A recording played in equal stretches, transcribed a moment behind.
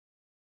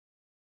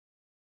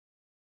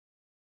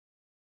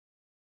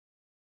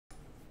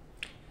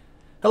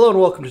Hello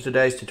and welcome to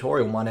today's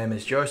tutorial. My name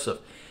is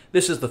Joseph.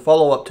 This is the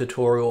follow-up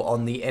tutorial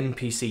on the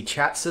NPC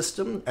chat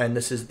system, and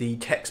this is the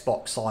text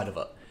box side of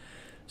it.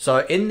 So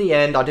in the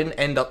end, I didn't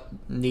end up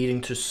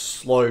needing to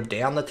slow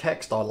down the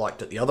text. I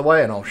liked it the other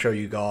way, and I'll show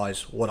you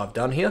guys what I've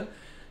done here.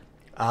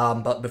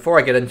 But before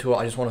I get into it,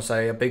 I just want to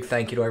say a big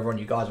thank you to everyone.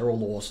 You guys are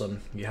all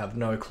awesome. You have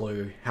no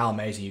clue how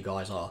amazing you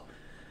guys are.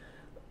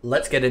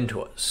 Let's get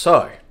into it.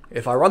 So,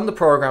 if I run the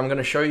program, I'm going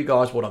to show you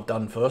guys what I've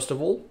done first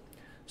of all.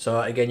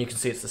 So again, you can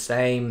see it's the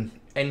same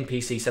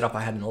NPC setup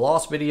I had in the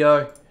last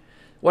video.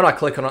 When I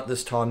click on it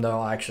this time though,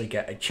 I actually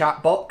get a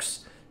chat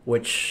box,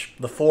 which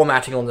the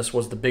formatting on this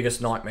was the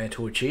biggest nightmare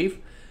to achieve.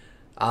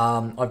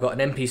 I've got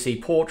an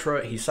NPC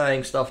portrait, he's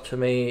saying stuff to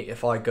me.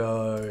 If I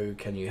go,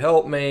 can you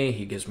help me?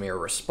 He gives me a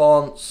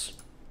response.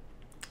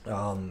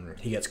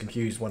 He gets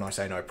confused when I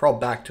say no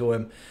prob back to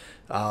him.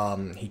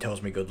 He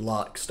tells me good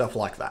luck, stuff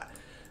like that.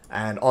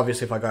 And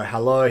obviously if I go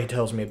hello, he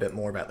tells me a bit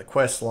more about the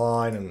quest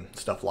line and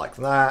stuff like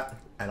that,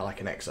 and I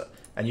can exit.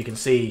 And you can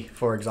see,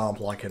 for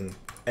example, I can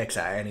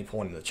exit at any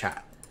point in the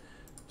chat.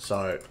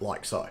 So,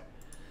 like so.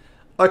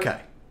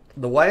 Okay,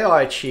 the way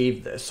I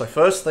achieve this, so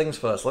first things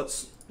first,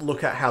 let's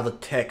look at how the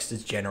text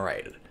is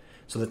generated.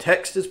 So the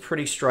text is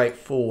pretty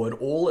straightforward.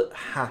 All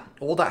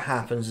that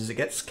happens is it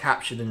gets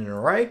captured in an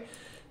array,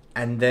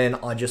 and then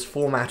I just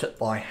format it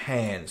by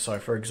hand. So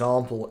for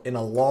example, in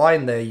a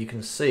line there you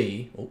can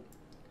see,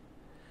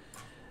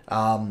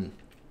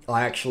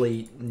 I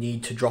actually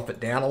need to drop it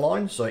down a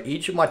line. So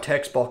each of my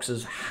text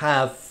boxes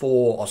have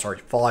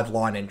 5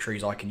 line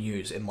entries I can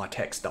use in my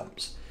text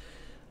dumps.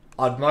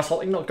 I'd most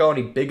likely not go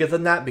any bigger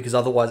than that because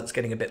otherwise it's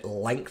getting a bit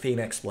lengthy in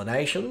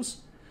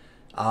explanations.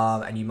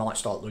 And you might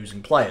start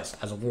losing players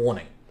as a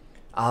warning.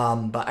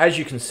 But as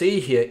you can see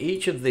here,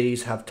 each of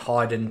these have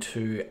tied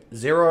into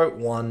 0,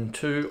 1,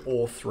 2,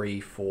 or 3,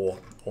 4,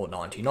 or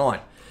 99.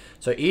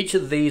 So each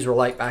of these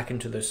relate back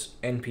into this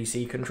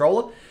NPC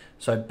controller.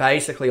 So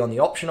basically on the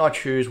option I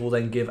choose will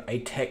then give a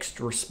text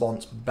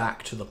response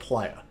back to the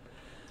player.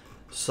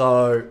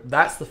 So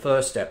that's the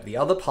first step. The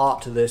other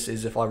part to this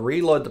is if I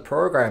reload the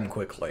program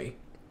quickly,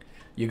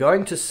 you're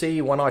going to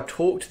see when I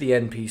talk to the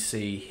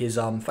NPC, his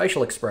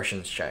facial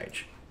expressions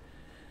change.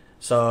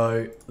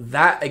 So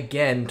that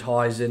again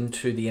ties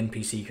into the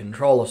NPC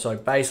controller. So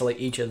basically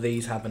each of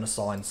these have an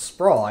assigned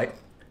sprite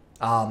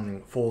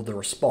for the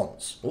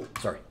response. Oh,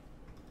 sorry.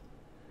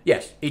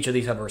 Yes, each of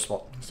these have a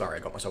response. Sorry,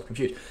 I got myself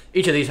confused.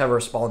 Each of these have a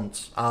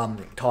response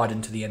tied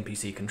into the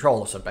NPC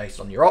controller. So based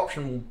on your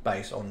option,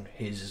 based on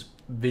his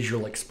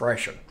visual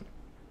expression.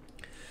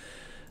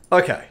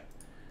 Okay,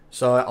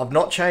 so I've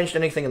not changed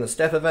anything in the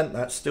step event.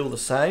 That's still the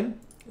same.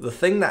 The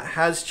thing that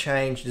has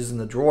changed is in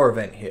the draw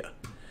event here.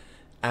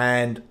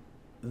 And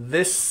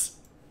this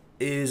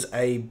is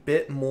a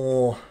bit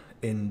more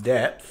in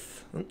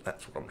depth.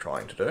 That's what I'm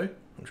trying to do.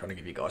 I'm trying to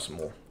give you guys some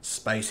more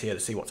space here to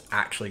see what's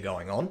actually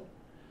going on.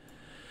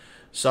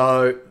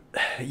 So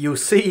you'll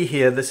see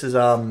here, this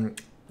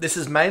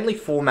is mainly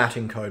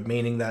formatting code,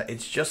 meaning that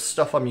it's just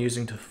stuff I'm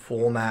using to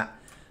format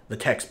the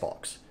text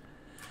box.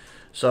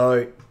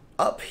 So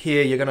up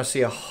here, you're going to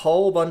see a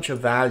whole bunch of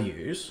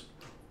values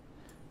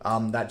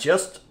that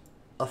just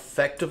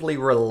effectively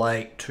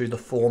relate to the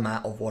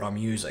format of what I'm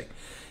using.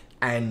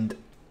 And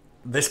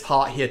this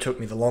part here took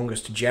me the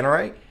longest to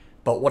generate,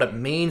 but what it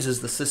means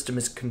is the system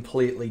is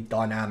completely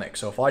dynamic.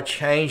 So if I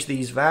change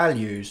these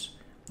values,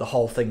 the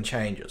whole thing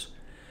changes.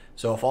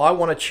 So if I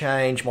want to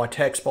change my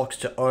text box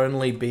to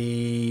only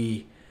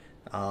be,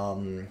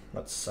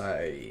 let's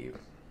say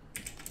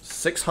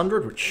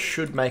 600, which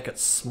should make it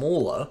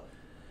smaller,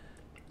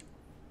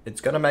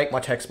 it's going to make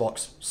my text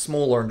box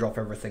smaller and drop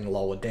everything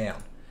lower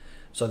down.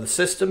 So the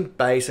system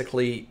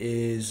basically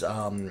is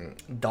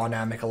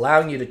dynamic,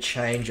 allowing you to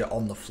change it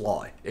on the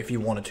fly if you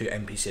wanted to,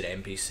 NPC to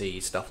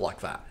NPC, stuff like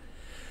that.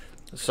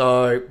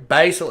 So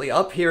basically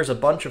up here is a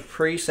bunch of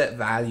preset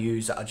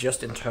values that are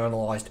just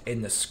internalized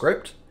in the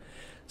script.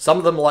 Some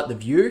of them, like the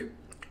view,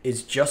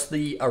 is just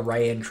the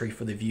array entry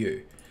for the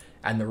view.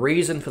 And the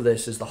reason for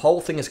this is the whole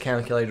thing is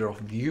calculated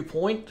off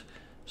viewpoint.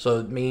 So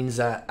it means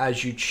that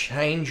as you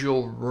change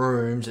your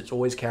rooms, it's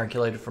always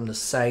calculated from the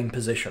same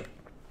position.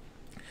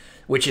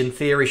 Which in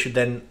theory should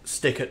then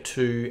stick it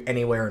to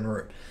anywhere in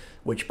room.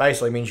 Which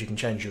basically means you can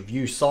change your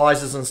view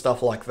sizes and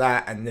stuff like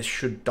that, and this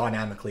should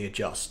dynamically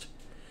adjust.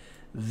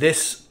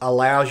 This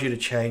allows you to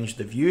change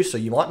the view, so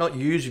you might not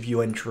use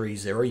view entry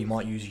 0, you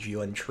might use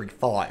view entry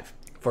 5.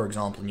 For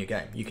example, in your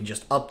game. You can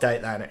just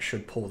update that and it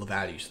should pull the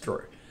values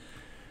through.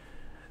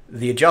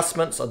 The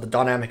adjustments are the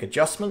dynamic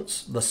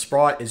adjustments. The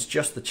sprite is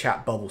just the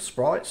chat bubble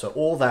sprite. So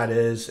all that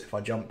is, if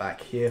I jump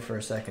back here for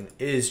a second,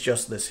 is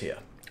just this here.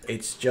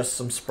 It's just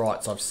some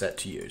sprites I've set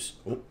to use.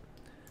 Ooh,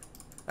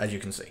 as you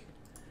can see.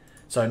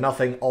 So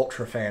nothing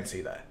ultra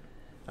fancy there.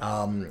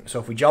 So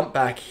if we jump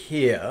back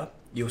here,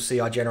 you'll see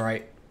I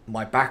generate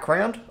my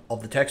background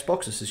of the text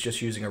box. This is just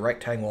using a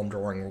rectangle I'm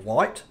drawing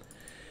white.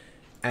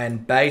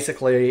 And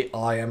basically,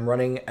 I am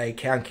running a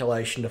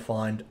calculation to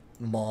find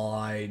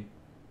my,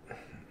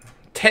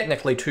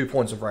 technically 2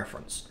 points of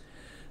reference,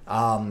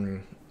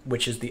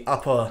 which is the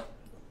upper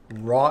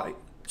right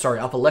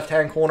upper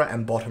left-hand corner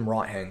and bottom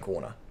right-hand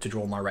corner to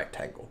draw my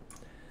rectangle,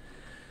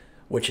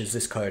 which is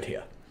this code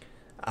here.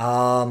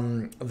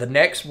 The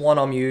next one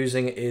I'm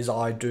using is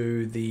I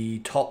do the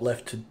top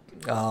left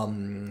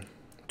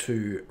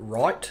to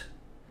right,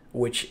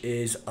 which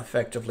is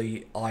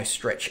effectively I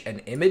stretch an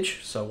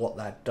image. So what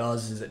that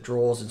does is it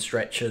draws and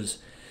stretches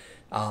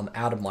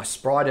out of my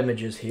sprite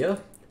images here.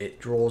 It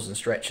draws and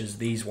stretches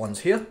these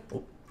ones here,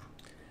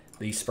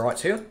 these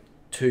sprites here,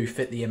 to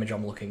fit the image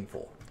I'm looking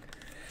for.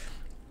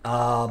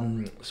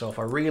 So if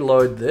I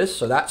reload this,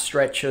 so that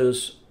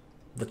stretches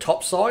the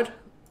top side.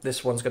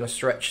 This one's going to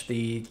stretch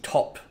the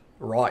top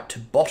right to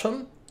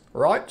bottom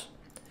right.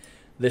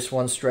 This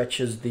one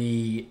stretches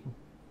the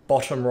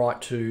bottom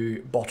right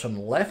to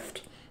bottom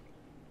left.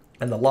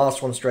 And the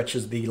last one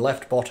stretches the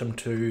left bottom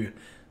to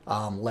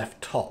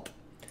left top.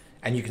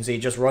 And you can see it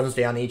just runs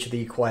down each of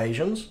the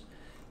equations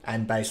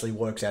and basically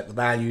works out the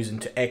values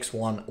into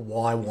x1,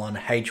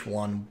 y1,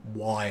 h1,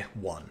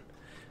 y1,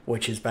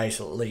 which is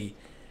basically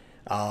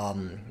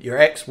your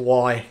x,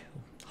 y,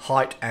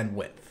 height, and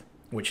width,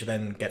 which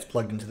then gets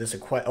plugged into this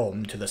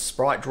into the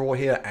sprite drawer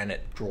here, and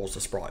it draws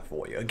the sprite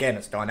for you. Again,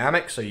 it's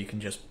dynamic, so you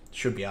can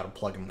should be able to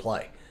plug and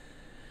play.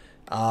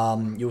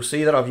 You'll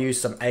see that I've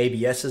used some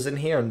ABSs in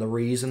here, and the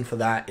reason for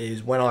that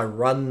is when I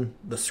run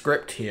the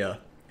script here,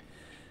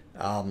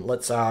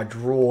 let's say I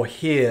draw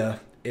here.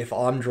 If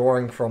I'm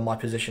drawing from my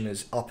position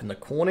is up in the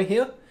corner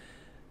here,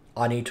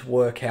 I need to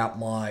work out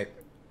my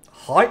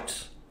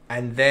height,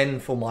 and then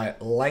for my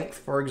length,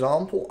 for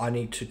example, I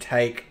need to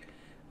take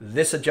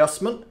this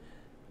adjustment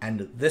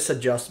and this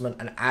adjustment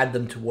and add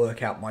them to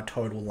work out my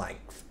total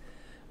length.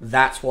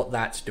 That's what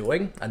that's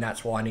doing, and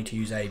that's why I need to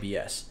use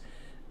ABS.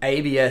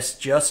 ABS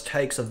just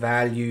takes a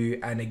value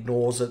and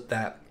ignores it,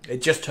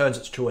 it just turns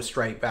it to a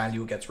straight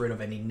value. It gets rid of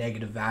any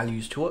negative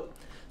values to it.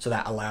 So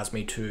that allows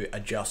me to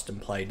adjust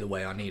and play the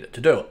way I need it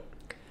to do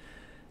it.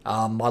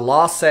 My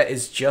last set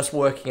is just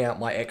working out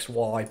my X,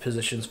 Y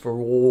positions for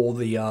all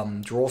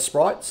the draw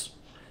sprites,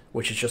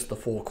 which is just the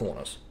 4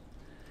 corners.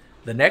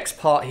 The next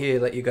part here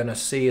that you're going to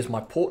see is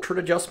my portrait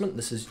adjustment.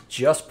 This is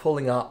just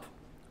pulling up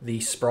the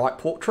sprite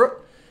portrait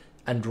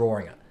and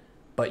drawing it.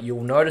 But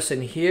you'll notice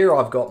in here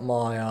I've got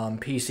my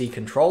PC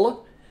controller,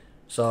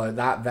 so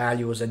that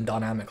value is then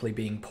dynamically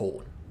being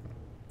pulled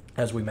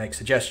as we make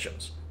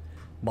suggestions.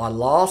 My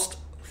last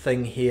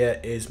thing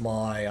here is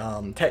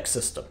my text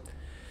system.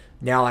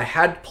 Now, I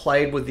had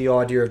played with the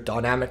idea of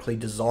dynamically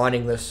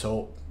designing this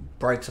so it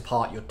breaks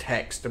apart your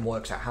text and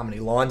works out how many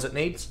lines it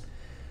needs.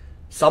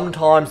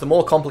 Sometimes the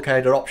more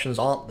complicated options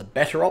aren't the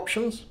better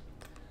options,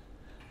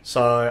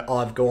 so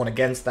I've gone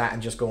against that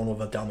and just gone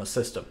with a dumber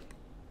system.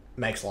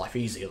 Makes life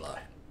easier though.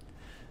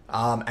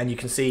 And you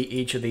can see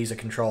each of these are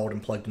controlled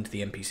and plugged into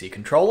the NPC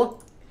controller.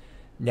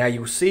 Now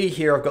you'll see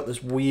here I've got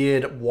this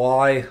weird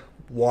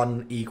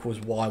y1 equals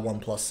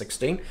y1 plus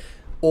 16.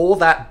 All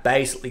that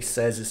basically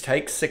says is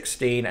take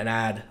 16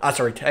 and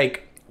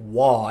take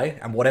y,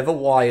 and whatever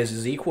y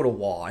is equal to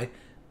y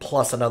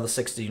plus another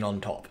 16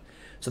 on top.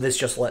 So this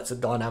just lets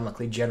it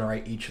dynamically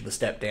generate each of the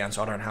step down,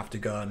 so I don't have to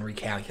go and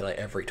recalculate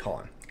every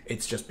time.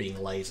 It's just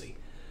being lazy.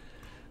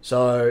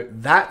 So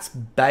that's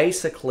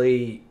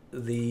basically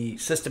the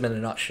system in a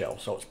nutshell.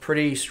 So it's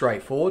pretty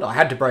straightforward. I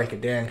had to break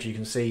it down because you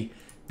can see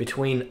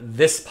between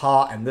this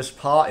part and this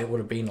part, it would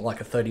have been like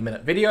a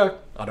 30-minute video.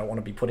 I don't want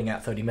to be putting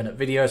out 30-minute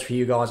videos for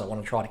you guys. I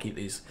want to try to keep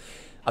these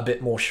a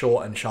bit more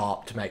short and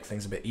sharp to make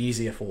things a bit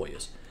easier for you.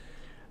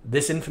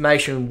 This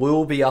information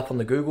will be up on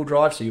the Google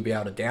Drive, so you'll be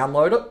able to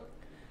download it.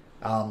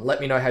 Let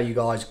me know how you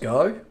guys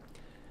go.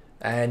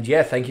 And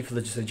yeah, thank you for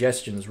the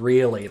suggestions.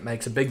 Really, it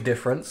makes a big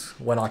difference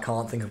when I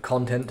can't think of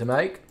content to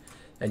make.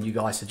 And you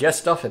guys suggest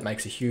stuff. It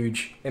makes a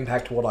huge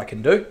impact to what I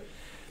can do.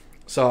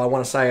 So I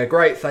want to say a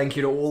great thank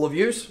you to all of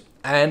yous.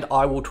 And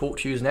I will talk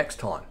to you next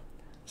time.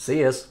 See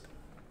yous.